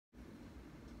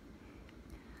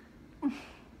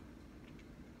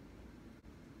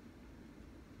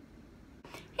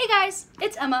guys,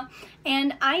 it's Emma,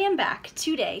 and I am back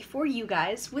today for you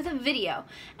guys with a video.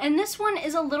 And this one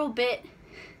is a little bit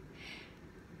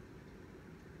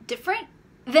different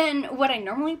than what I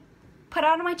normally put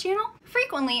out on my channel.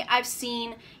 Frequently, I've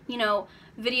seen,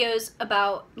 videos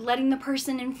about letting the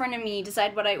person in front of me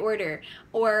decide what I order,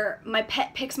 or my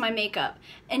pet picks my makeup,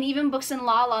 and even Books and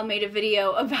Lala made a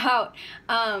video about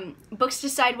books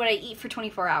decide what I eat for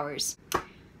 24 hours.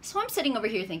 So I'm sitting over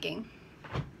here thinking,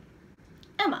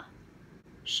 Emma,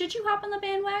 should you hop on the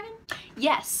bandwagon?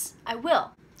 Yes, I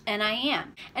will, and I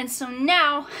am. And so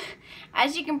now,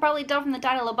 as you can probably tell from the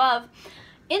title above,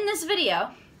 in this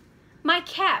video, my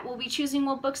cat will be choosing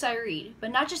what books I read, but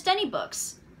not just any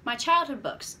books. My childhood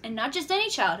books, and not just any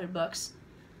childhood books.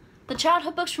 The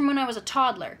childhood books from when I was a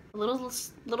toddler. A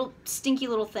little stinky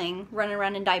little thing running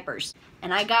around in diapers.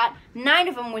 And I got 9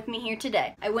 of them with me here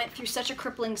today. I went through such a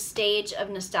crippling stage of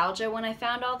nostalgia when I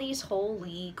found all these.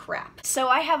 Holy crap. So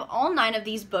I have all 9 of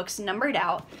these books numbered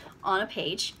out on a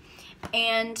page.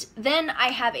 And then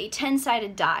I have a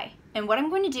 10-sided die. And what I'm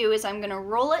going to do is I'm going to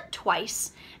roll it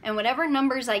twice, and whatever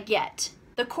numbers I get,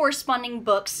 the corresponding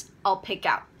books I'll pick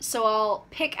out. So I'll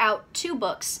pick out 2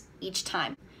 books each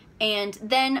time. And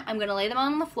then I'm gonna lay them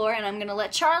on the floor, and I'm gonna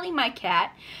let Charlie, my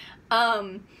cat,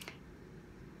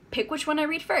 pick which one I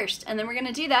read first. And then we're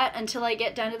gonna do that until I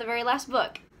get down to the very last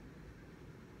book.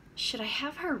 Should I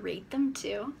have her rate them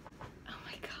too? Oh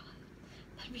my god,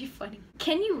 that'd be funny.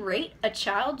 Can you rate a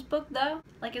child's book though?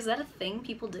 Like, is that a thing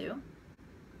people do?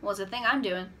 Well, it's a thing I'm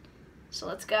doing. So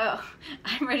let's go.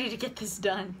 I'm ready to get this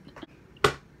done.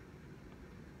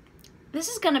 This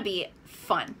is gonna be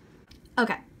fun.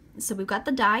 Okay, so we've got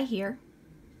the die here,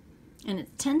 and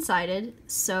it's 10-sided,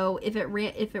 so if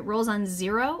it rolls on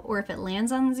 0, or if it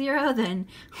lands on 0, then,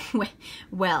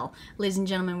 well, ladies and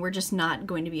gentlemen, we're just not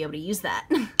going to be able to use that.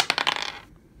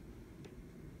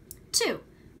 2.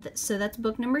 So that's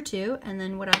book number 2, and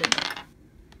then what other book?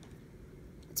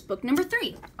 It's book number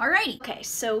 3. Alrighty. Okay,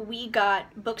 so we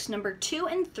got books number 2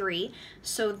 and 3,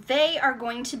 so they are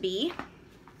going to be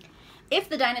If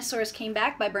the Dinosaurs Came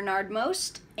Back by Bernard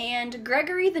Most, and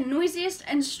Gregory, the Noisiest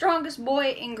and Strongest Boy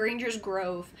in Granger's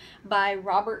Grove by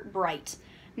Robert Bright.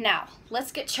 Now,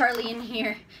 let's get Charlie in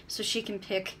here so she can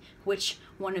pick which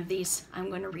one of these I'm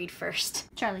going to read first.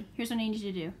 Charlie, here's what I need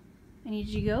you to do. I need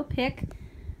you to go pick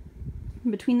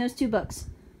between those 2 books.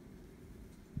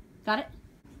 Got it?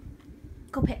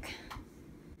 Go pick.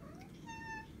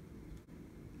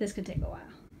 This could take a while.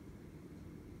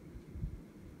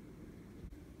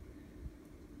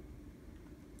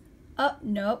 Oh,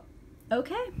 nope.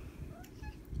 Okay.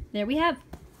 There we have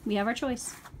our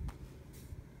choice.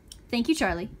 Thank you,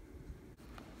 Charlie.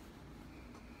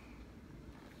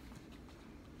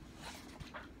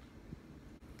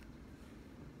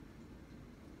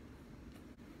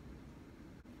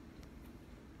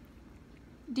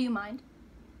 Do you mind?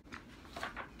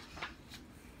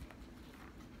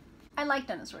 I like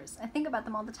dinosaurs. I think about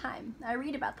them all the time. I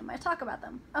read about them. I talk about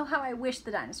them. Oh, how I wish the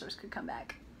dinosaurs could come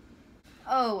back.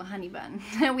 Oh, honey bun.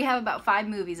 We have about 5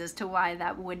 movies as to why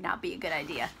that would not be a good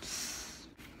idea.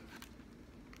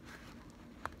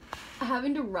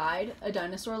 Having to ride a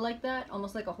dinosaur like that,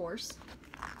 almost like a horse,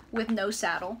 with no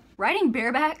saddle. Riding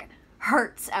bareback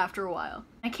hurts after a while.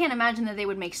 I can't imagine that they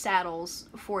would make saddles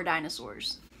for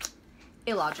dinosaurs.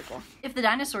 Illogical. If the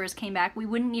dinosaurs came back, we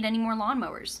wouldn't need any more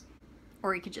lawnmowers.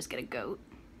 Or you could just get a goat.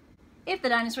 If the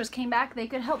dinosaurs came back, they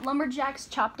could help lumberjacks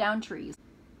chop down trees.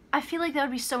 I feel like that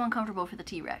would be so uncomfortable for the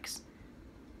T-Rex.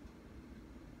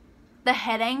 The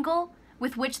head angle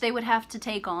with which they would have to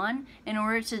take on in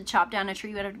order to chop down a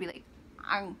tree would have to be like,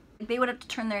 they would have to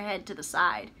turn their head to the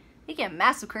side. They get a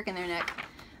massive crick in their neck.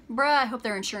 Bruh, I hope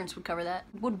their insurance would cover that.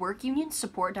 Would work unions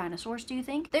support dinosaurs, do you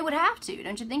think? They would have to,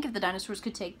 don't you think, if the dinosaurs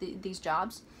could take these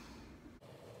jobs?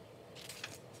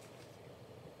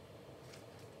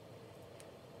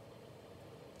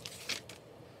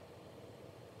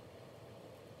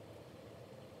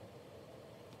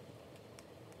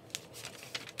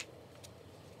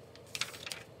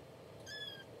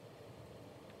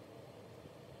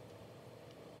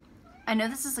 I know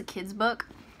this is a kid's book,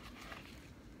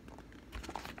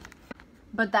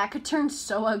 but that could turn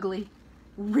so ugly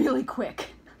really quick.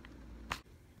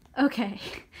 Okay,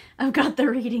 I've got the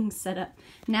reading set up.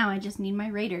 Now I just need my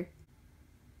rater.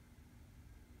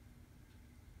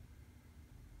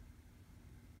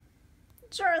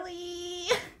 Charlie!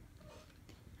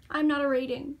 I'm not a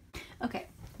rating. Okay,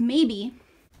 maybe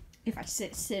if I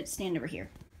stand over here.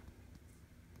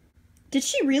 Did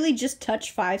she really just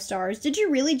touch 5 stars? Did you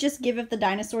really just give If the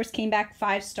Dinosaurs Came Back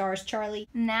 5 stars, Charlie?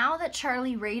 Now that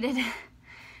Charlie rated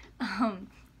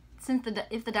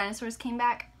If the Dinosaurs Came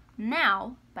Back,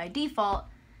 Now, by default,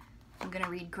 I'm gonna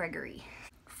read Gregory.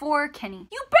 For Kenny.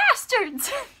 You bastards!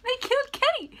 They killed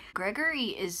Kenny! Gregory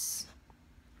is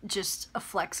just a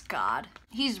flex god.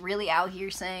 He's really out here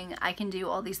saying, I can do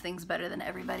all these things better than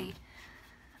everybody.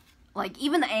 Like,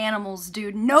 even the animals,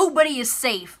 dude. Nobody is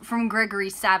safe from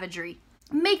Gregory's savagery.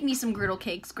 Make me some griddle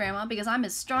cakes, Grandma, because I'm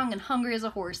as strong and hungry as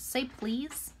a horse. Say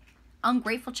please.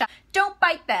 Ungrateful child. Don't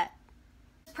bite that!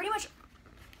 Pretty much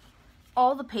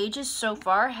all the pages so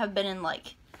far have been in,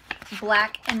 like,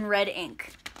 black and red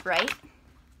ink, right?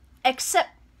 Except,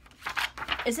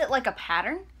 is it like a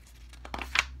pattern?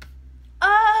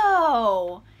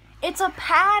 Oh, it's a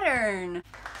pattern.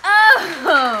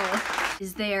 Oh,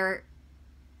 is there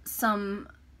some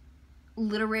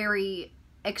literary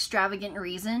extravagant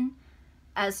reason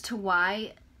as to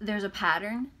why there's a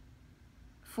pattern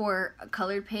for a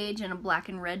colored page and a black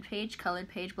and red page? Colored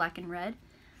page, black and red.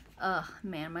 Ugh,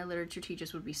 man, my literature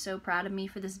teachers would be so proud of me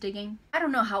for this digging. I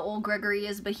don't know how old Gregory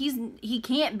is, but he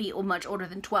can't be much older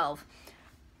than 12.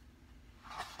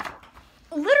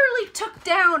 Literally took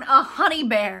down a honey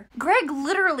bear. Greg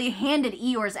literally handed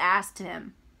Eeyore's ass to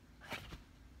him.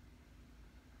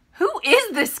 Who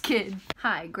is this kid?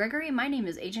 Hi, Gregory, my name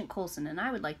is Agent Coulson, and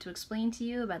I would like to explain to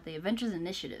you about the Avengers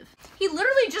Initiative. He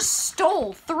literally just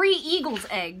stole 3 eagle's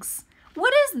eggs.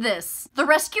 What is this? The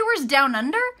Rescuers Down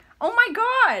Under? Oh my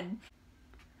god!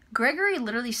 Gregory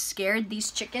literally scared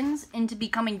these chickens into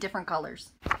becoming different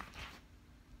colors.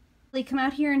 They come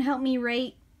out here and help me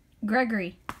rate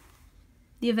Gregory,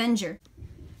 the Avenger.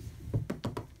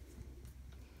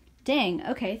 Dang,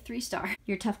 okay, 3-star.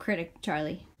 You're a tough critic,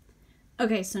 Charlie.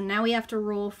 Okay, so now we have to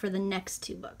roll for the next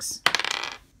 2 books.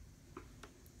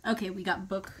 Okay, we got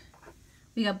book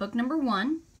number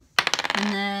 1,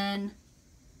 and then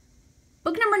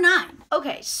book number 9.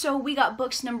 Okay, so we got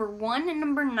books number 1 and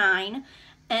number 9,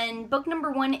 and book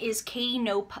number 1 is Katy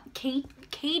No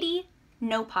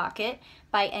Pocket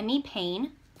by Emmy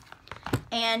Payne,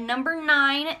 and number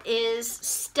 9 is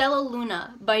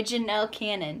Stellaluna by Janell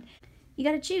Cannon. You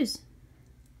gotta choose.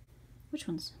 Which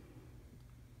ones?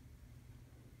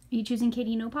 Are you choosing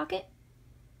Katy No Pocket?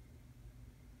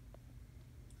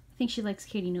 I think she likes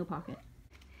Katy No Pocket.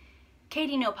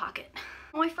 Katy No Pocket.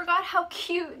 Oh, I forgot how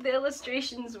cute the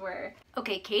illustrations were.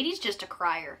 Okay, Katy's just a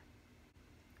crier.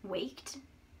 Waked?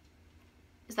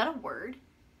 Is that a word?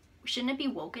 Shouldn't it be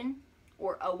woken?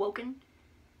 Or awoken?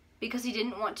 Because he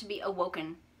didn't want to be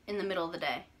awoken in the middle of the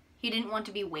day. He didn't want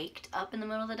to be waked up in the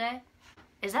middle of the day.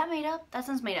 Is that made up? That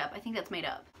sounds made up. I think that's made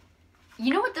up.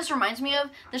 You know what this reminds me of?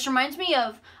 This reminds me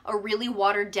of a really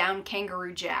watered down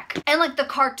Kangaroo Jack. And like the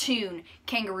cartoon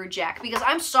Kangaroo Jack. Because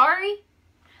I'm sorry,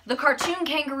 the cartoon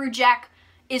Kangaroo Jack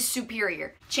is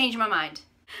superior. Change my mind.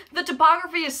 The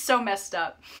topography is so messed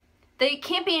up. They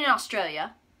can't be in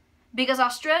Australia. Because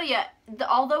Australia,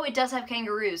 although it does have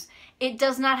kangaroos, it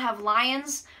does not have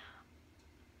lions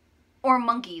or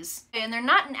monkeys. And they're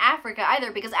not in Africa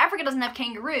either, because Africa doesn't have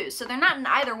kangaroos, so they're not in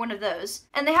either one of those.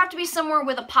 And they have to be somewhere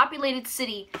with a populated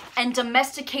city and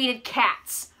domesticated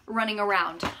cats running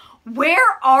around.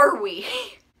 Where are we?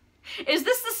 Is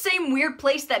this the same weird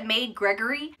place that made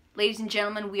Gregory? Ladies and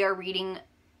gentlemen, we are reading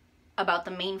about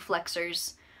the main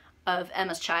flexors of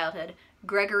Emma's childhood.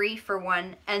 Gregory, for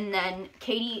one, and then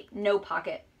Katy No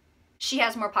Pocket. She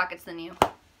has more pockets than you.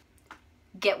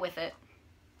 Get with it.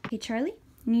 Okay, Charlie?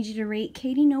 I need you to rate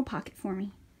Katy No Pocket for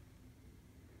me.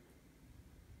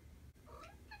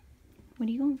 What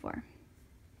are you going for?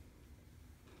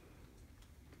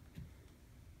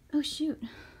 Oh, shoot.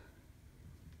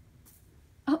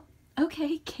 Oh,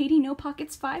 okay. Katy No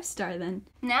Pocket's 5-star then.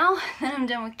 Now that I'm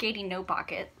done with Katy No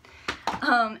Pocket,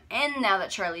 and now that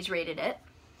Charlie's rated it,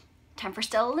 time for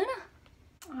Stellaluna.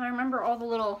 I remember all the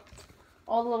little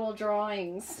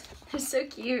drawings. They're so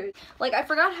cute. Like, I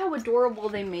forgot how adorable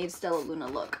they made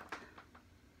Stellaluna look.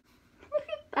 Look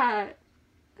at that.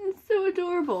 It's so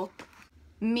adorable.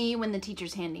 Me when the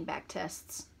teacher's handing back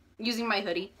tests. Using my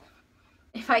hoodie.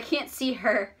 If I can't see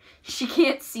her, she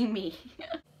can't see me.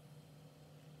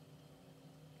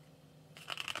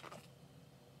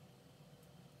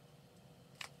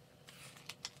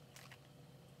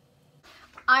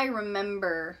 I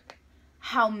remember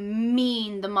how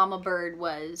mean the mama bird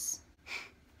was.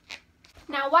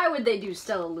 Now, why would they do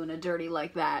Stellaluna dirty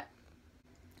like that?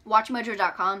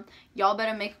 WatchMojo.com, y'all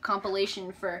better make a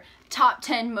compilation for top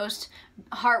 10 most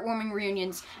heartwarming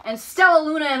reunions, and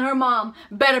Stellaluna and her mom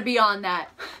better be on that.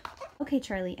 Okay,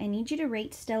 Charlie, I need you to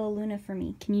rate Stellaluna for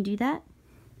me. Can you do that?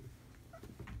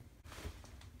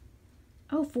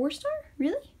 Oh, 4-star?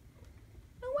 Really?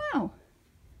 Oh, wow.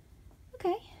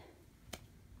 Okay.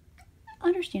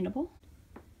 Understandable.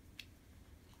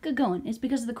 Good going. It's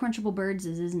because of the Crunchable Birds,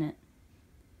 isn't it?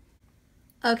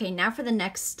 Okay, now for the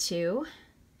next two.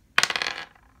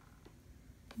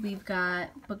 We've got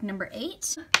book number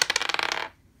 8.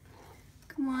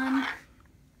 Come on.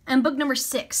 And book number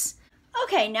 6.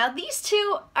 Okay, now these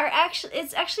two are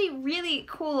it's actually really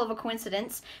cool of a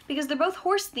coincidence because they're both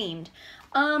horse themed.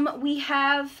 We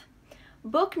have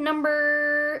book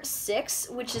number 6,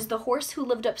 which is The Horse Who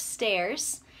Lived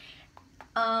Upstairs,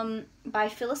 by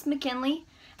Phyllis McGinley.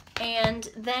 And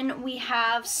then we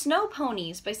have Snow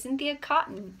Ponies by Cynthia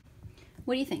Cotten.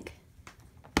 What do you think?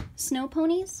 Snow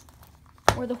Ponies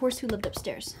or The Horse Who Lived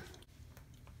Upstairs?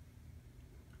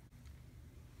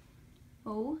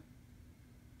 Oh.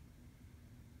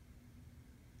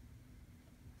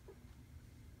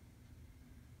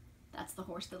 That's the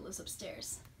horse that lives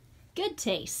upstairs. Good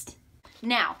taste.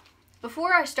 Now,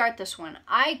 before I start this one,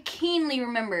 I keenly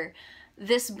remember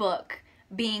this book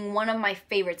being one of my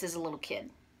favorites as a little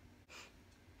kid.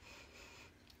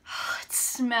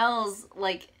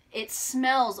 It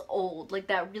smells old, like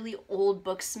that really old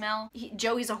book smell.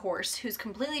 Joey's a horse who's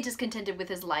completely discontented with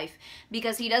his life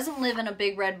because he doesn't live in a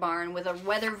big red barn with a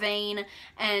weather vane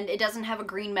and it doesn't have a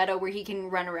green meadow where he can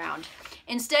run around.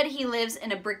 Instead, he lives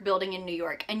in a brick building in New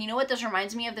York. And you know what this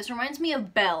reminds me of? This reminds me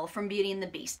of Belle from Beauty and the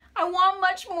Beast. I want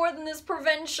much more than this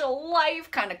provincial life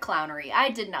kind of clownery. I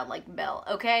did not like Belle,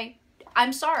 okay?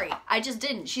 I'm sorry, I just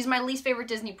didn't. She's my least favorite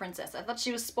Disney princess. I thought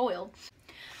she was spoiled.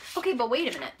 Okay, but wait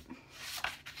a minute.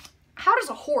 How does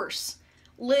a horse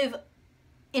live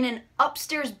in an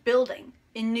upstairs building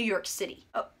in New York City?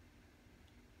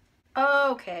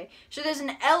 Oh, okay, so there's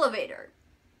an elevator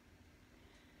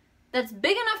that's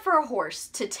big enough for a horse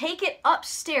to take it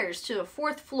upstairs to the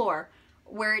 4th floor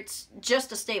where it's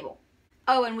just a stable.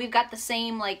 Oh, and we've got the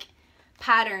same like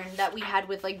pattern that we had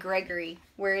with like Gregory,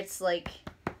 where it's like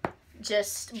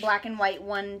just black and white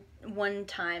one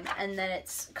time and then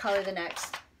it's color the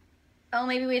next. Oh,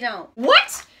 maybe we don't.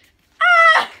 What?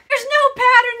 Ah! There's no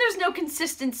pattern, there's no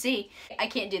consistency. I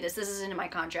can't do this, this isn't in my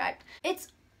contract. It's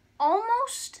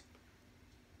almost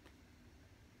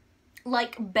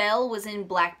like Belle was in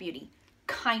Black Beauty,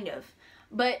 kind of.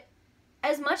 But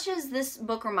as much as this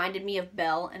book reminded me of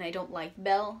Belle, and I don't like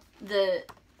Belle, the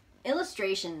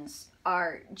illustrations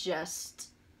are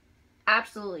just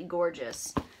absolutely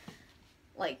gorgeous.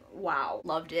 Like, wow,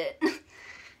 loved it.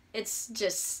 It's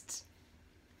just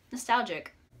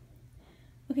nostalgic.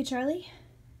 Okay, Charlie,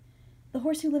 The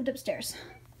Horse Who Lived Upstairs.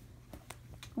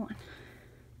 Go on.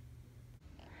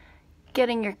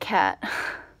 Getting your cat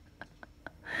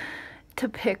to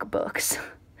pick books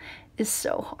is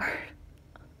so hard.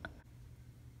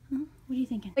 Huh? What are you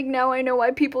thinking? Like, now I know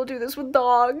why people do this with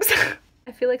dogs.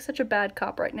 I feel like such a bad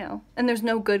cop right now, and there's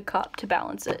no good cop to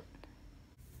balance it.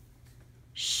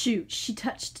 Shoot, she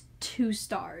touched 2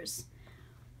 stars.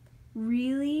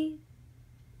 Really?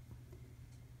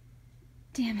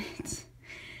 Damn it.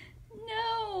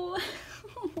 No.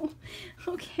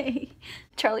 Okay.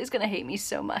 Charlie's gonna hate me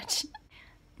so much.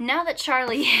 Now that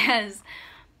Charlie has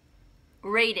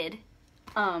rated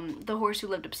The Horse Who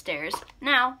Lived Upstairs,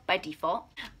 now, by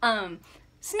default,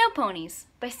 Snow Ponies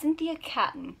by Cynthia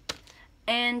Cotten.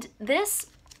 And this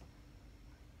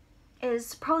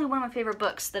is probably one of my favorite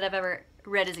books that I've ever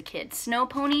read as a kid. Snow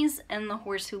Ponies and The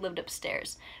Horse Who Lived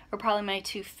Upstairs are probably my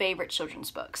 2 favorite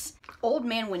children's books. Old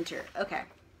Man Winter. Okay.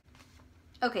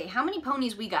 Okay, how many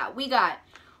ponies we got? We got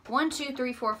 1, 2,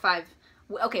 3, 4, 5.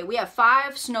 Okay, we have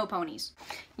 5 snow ponies.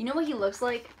 You know what he looks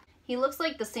like? He looks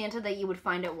like the Santa that you would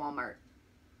find at Walmart.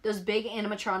 Those big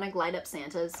animatronic light up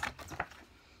Santas.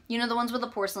 You know, the ones with the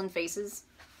porcelain faces?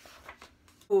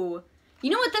 Ooh. You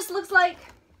know what this looks like?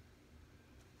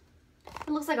 It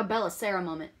looks like a Bella Sara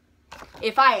moment.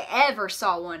 If I ever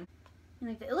saw one. And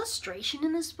like, the illustration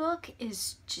in this book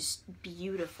is just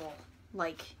beautiful.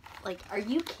 Like, are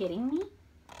you kidding me?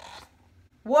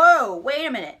 Whoa, wait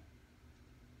a minute.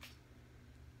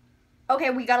 Okay,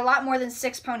 we got a lot more than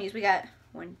 6 ponies. We got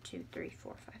 1, 2, 3,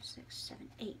 4, 5, 6, 7,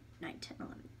 8, 9, 10,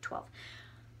 11, 12.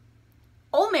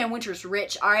 Old Man Winter's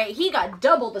rich, alright? He got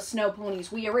double the snow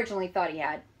ponies we originally thought he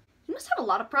had. He must have a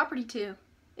lot of property too,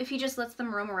 if he just lets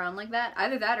them roam around like that.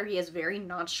 Either that or he has very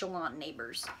nonchalant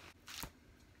neighbors.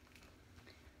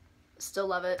 Still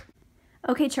love it.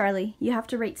 Okay, Charlie, you have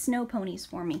to rate Snow Ponies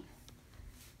for me.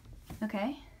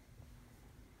 Okay?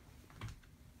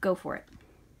 Go for it.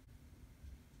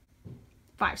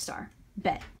 5 star.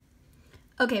 Bet.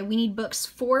 Okay, we need books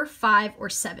 4, 5, or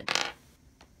 7.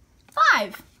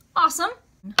 5! Awesome.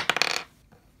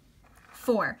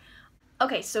 4.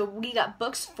 Okay, so we got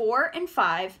books 4 and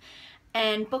 5,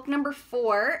 and book number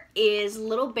 4 is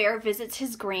Little Bear Visits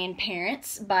His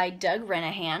Grandparents by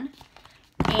Renahan.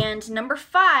 And number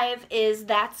 5 is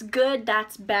That's Good,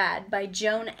 That's Bad by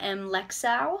Joan M.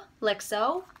 Lexau.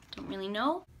 Lexau? Don't really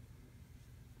know.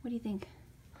 What do you think?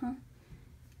 Huh?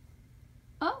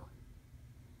 Oh?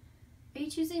 Are you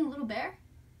choosing Little Bear?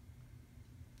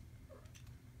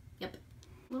 Yep.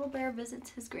 Little Bear visits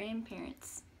his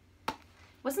grandparents.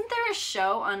 Wasn't there a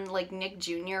show on like Nick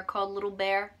Jr. called Little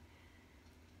Bear?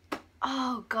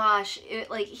 Oh gosh, it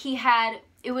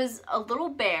was a little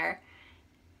bear,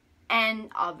 and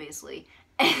obviously,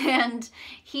 and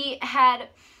he had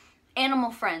animal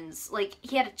friends. Like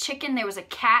he had a chicken, there was a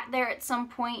cat there at some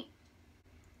point.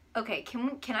 Okay,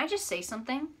 can I just say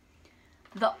something?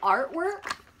 The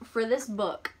artwork for this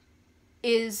book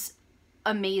is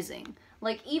amazing.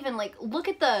 Like even like look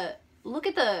at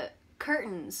the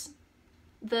curtains.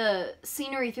 The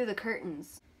scenery through the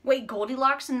curtains. Wait,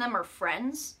 Goldilocks and them are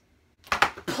friends?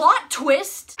 Plot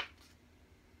twist!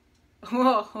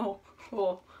 Whoa,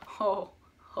 whoa, whoa,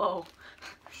 whoa.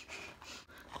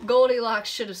 Goldilocks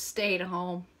should have stayed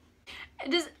home.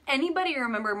 Does anybody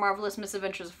remember Marvelous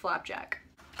Misadventures of Flapjack?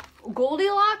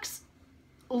 Goldilocks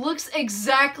looks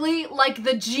exactly like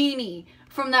the genie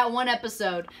from that one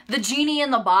episode. The genie in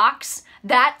the box,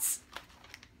 that's...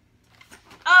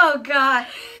 Oh god.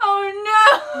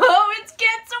 Oh no, it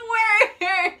gets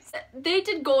worse. They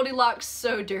did Goldilocks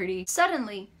so dirty.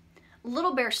 Suddenly,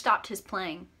 Little Bear stopped his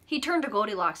playing. He turned to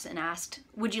Goldilocks and asked,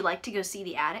 "Would you like to go see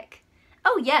the attic?"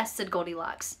 "Oh yes," said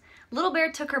Goldilocks. Little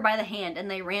Bear took her by the hand and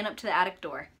they ran up to the attic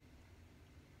door.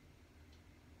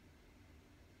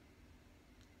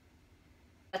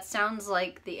 That sounds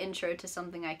like the intro to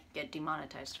something I could get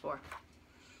demonetized for.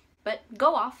 But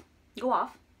go off. Go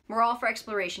off. We're all for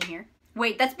exploration here.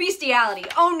 Wait, that's bestiality.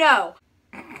 Oh no!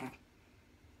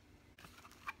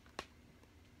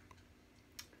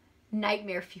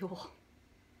 Nightmare fuel.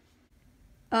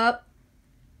 Up.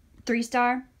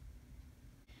 3-star.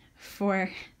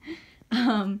 For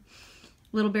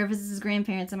Little Bear visits his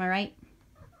grandparents, am I right?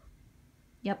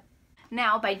 Yep.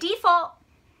 Now, by default,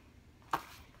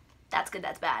 That's Good,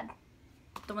 That's Bad.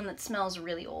 The one that smells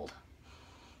really old.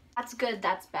 That's Good,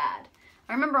 That's Bad.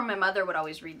 I remember my mother would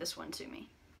always read this one to me.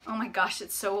 Oh my gosh,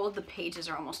 it's so old the pages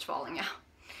are almost falling out.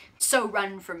 So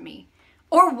run from me.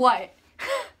 Or what?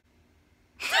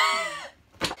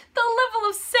 The level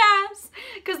of sass.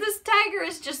 Because this tiger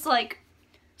is just like,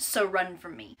 so run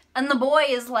from me. And the boy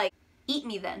is like, eat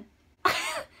me then.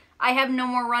 I have no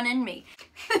more run in me.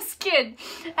 This kid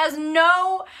has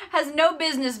no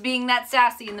business being that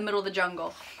sassy in the middle of the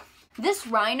jungle. This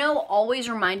rhino always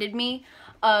reminded me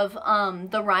of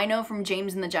the rhino from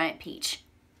James and the Giant Peach.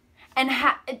 And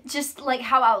just like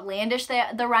how outlandish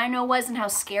the rhino was and how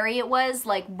scary it was.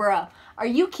 Like, bruh, are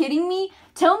you kidding me?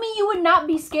 Tell me you would not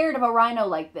be scared of a rhino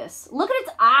like this. Look at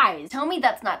its eyes. Tell me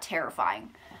that's not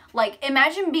terrifying. Like,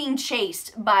 imagine being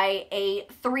chased by a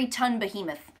 3-ton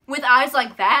behemoth. With eyes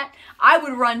like that, I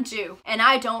would run too. And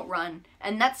I don't run.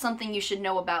 And that's something you should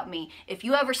know about me. If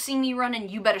you ever see me running,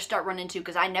 you better start running too,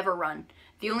 because I never run.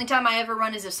 The only time I ever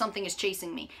run is if something is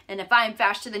chasing me. And if I am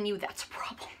faster than you, that's a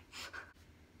problem.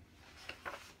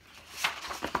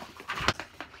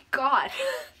 God.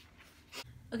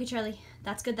 Okay, Charlie,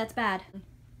 That's Good, That's Bad.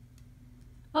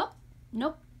 Oh,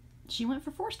 nope. She went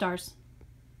for 4 stars.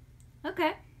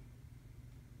 Okay.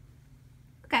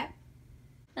 Okay.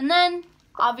 And then,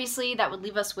 obviously, that would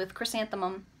leave us with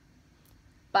Chrysanthemum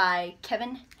by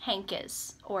Kevin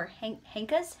Henkes. Or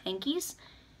Henkes? Henkes?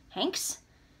 Henkes?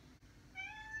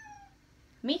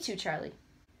 Me too, Charlie.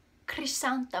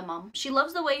 Chrysanthemum. She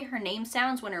loves the way her name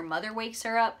sounds when her mother wakes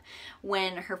her up,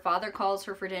 when her father calls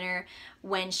her for dinner,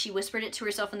 when she whispered it to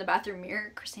herself in the bathroom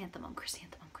mirror. Chrysanthemum,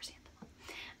 chrysanthemum, chrysanthemum.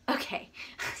 Okay.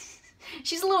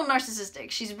 She's a little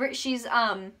narcissistic.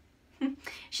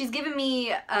 She's giving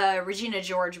me Regina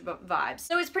George vibes.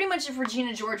 So it's pretty much if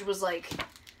Regina George was like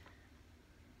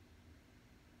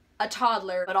a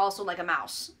toddler, but also like a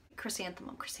mouse.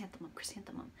 Chrysanthemum, chrysanthemum,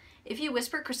 chrysanthemum. If you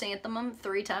whisper chrysanthemum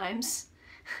 3 times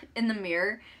in the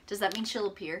mirror, does that mean she'll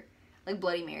appear? Like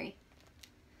Bloody Mary.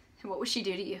 And what would she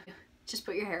do to you? Just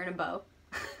put your hair in a bow.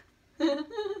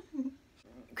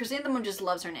 Chrysanthemum just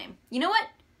loves her name. You know what?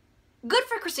 Good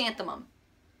for Chrysanthemum.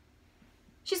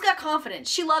 She's got confidence.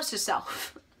 She loves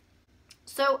herself.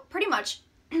 So, pretty much,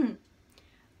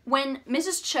 when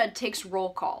Mrs. Chud takes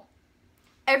roll call,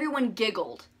 everyone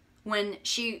giggled when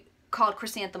she called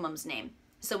Chrysanthemum's name.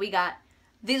 So we got,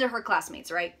 these are her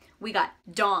classmates, right? We got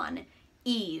Dawn,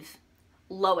 Eve,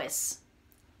 Lois,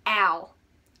 Al,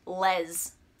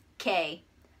 Les, Kay,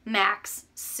 Max,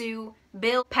 Sue,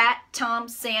 Bill, Pat, Tom,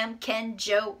 Sam, Ken,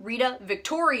 Joe, Rita,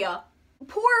 Victoria.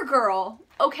 Poor girl,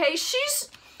 okay? She's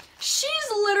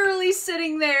literally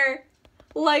sitting there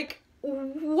like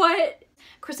What?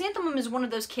 Chrysanthemum is one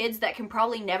of those kids that can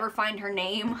probably never find her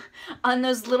name on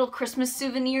those little Christmas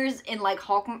souvenirs in like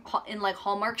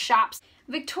Hallmark shops.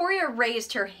 Victoria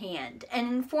raised her hand and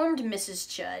informed Mrs.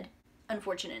 Chud,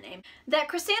 unfortunate name, that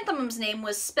Chrysanthemum's name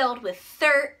was spelled with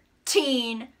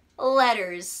 13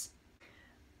 letters.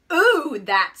 Ooh,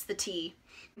 that's the T.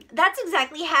 That's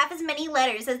exactly half as many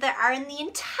letters as there are in the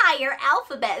entire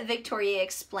alphabet, Victoria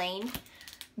explained.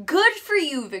 Good for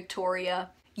you, Victoria.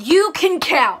 You can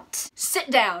count. Sit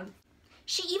down.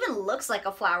 She even looks like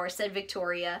a flower, said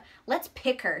Victoria. Let's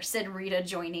pick her, said Rita,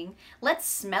 joining. Let's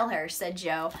smell her, said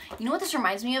Joe. You know what this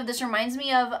reminds me of? This reminds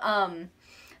me of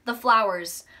the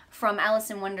flowers from Alice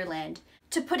in Wonderland.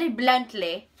 To put it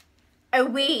bluntly, a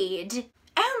weed.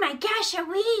 Oh my gosh, a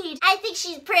weed. I think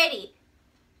she's pretty.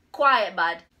 Quiet,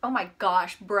 bud. Oh my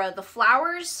gosh, bruh, the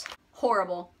flowers?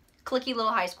 Horrible. Clicky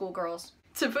little high school girls.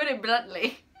 To put it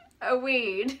bluntly, a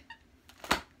weed.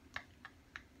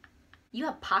 You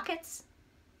have pockets?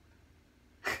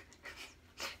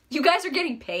 You guys are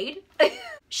getting paid?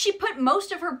 She put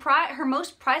most of her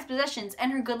most prized possessions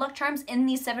and her good luck charms in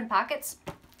these 7 pockets.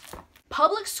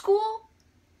 Public school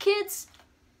kids,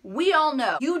 we all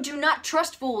know you do not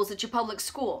trust fools at your public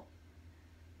school.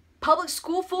 Public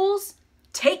school fools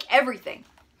take everything.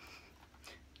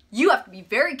 You have to be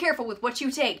very careful with what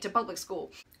you take to public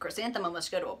school. Chrysanthemum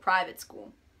must go to a private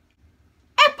school.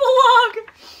 Epilogue!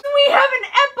 We have an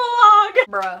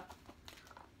epilogue! Bruh.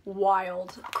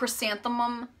 Wild.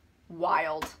 Chrysanthemum,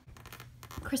 wild.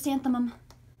 Chrysanthemum,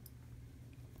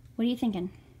 what are you thinking?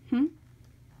 What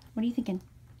are you thinking?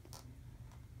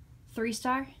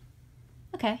 3-star?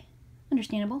 Okay,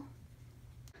 understandable.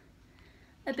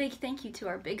 A big thank you to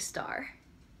our big star,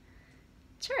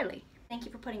 Charlie. Thank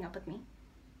you for putting up with me.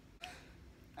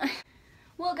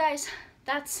 Well, guys,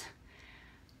 that's...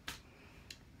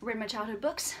 read my childhood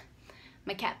books.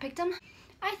 My cat picked them.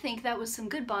 I think that was some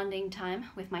good bonding time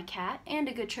with my cat and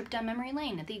a good trip down memory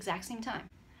lane at the exact same time.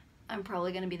 I'm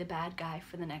probably gonna be the bad guy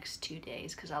for the next 2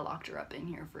 days because I locked her up in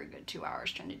here for a good 2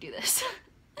 hours trying to do this.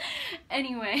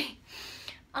 Anyway,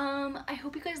 I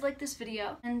hope you guys liked this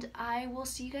video and I will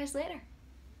see you guys later.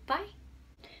 Bye.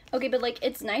 Okay, but like,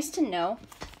 it's nice to know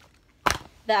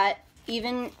that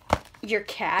even your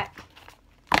cat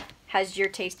has your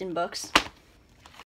taste in books.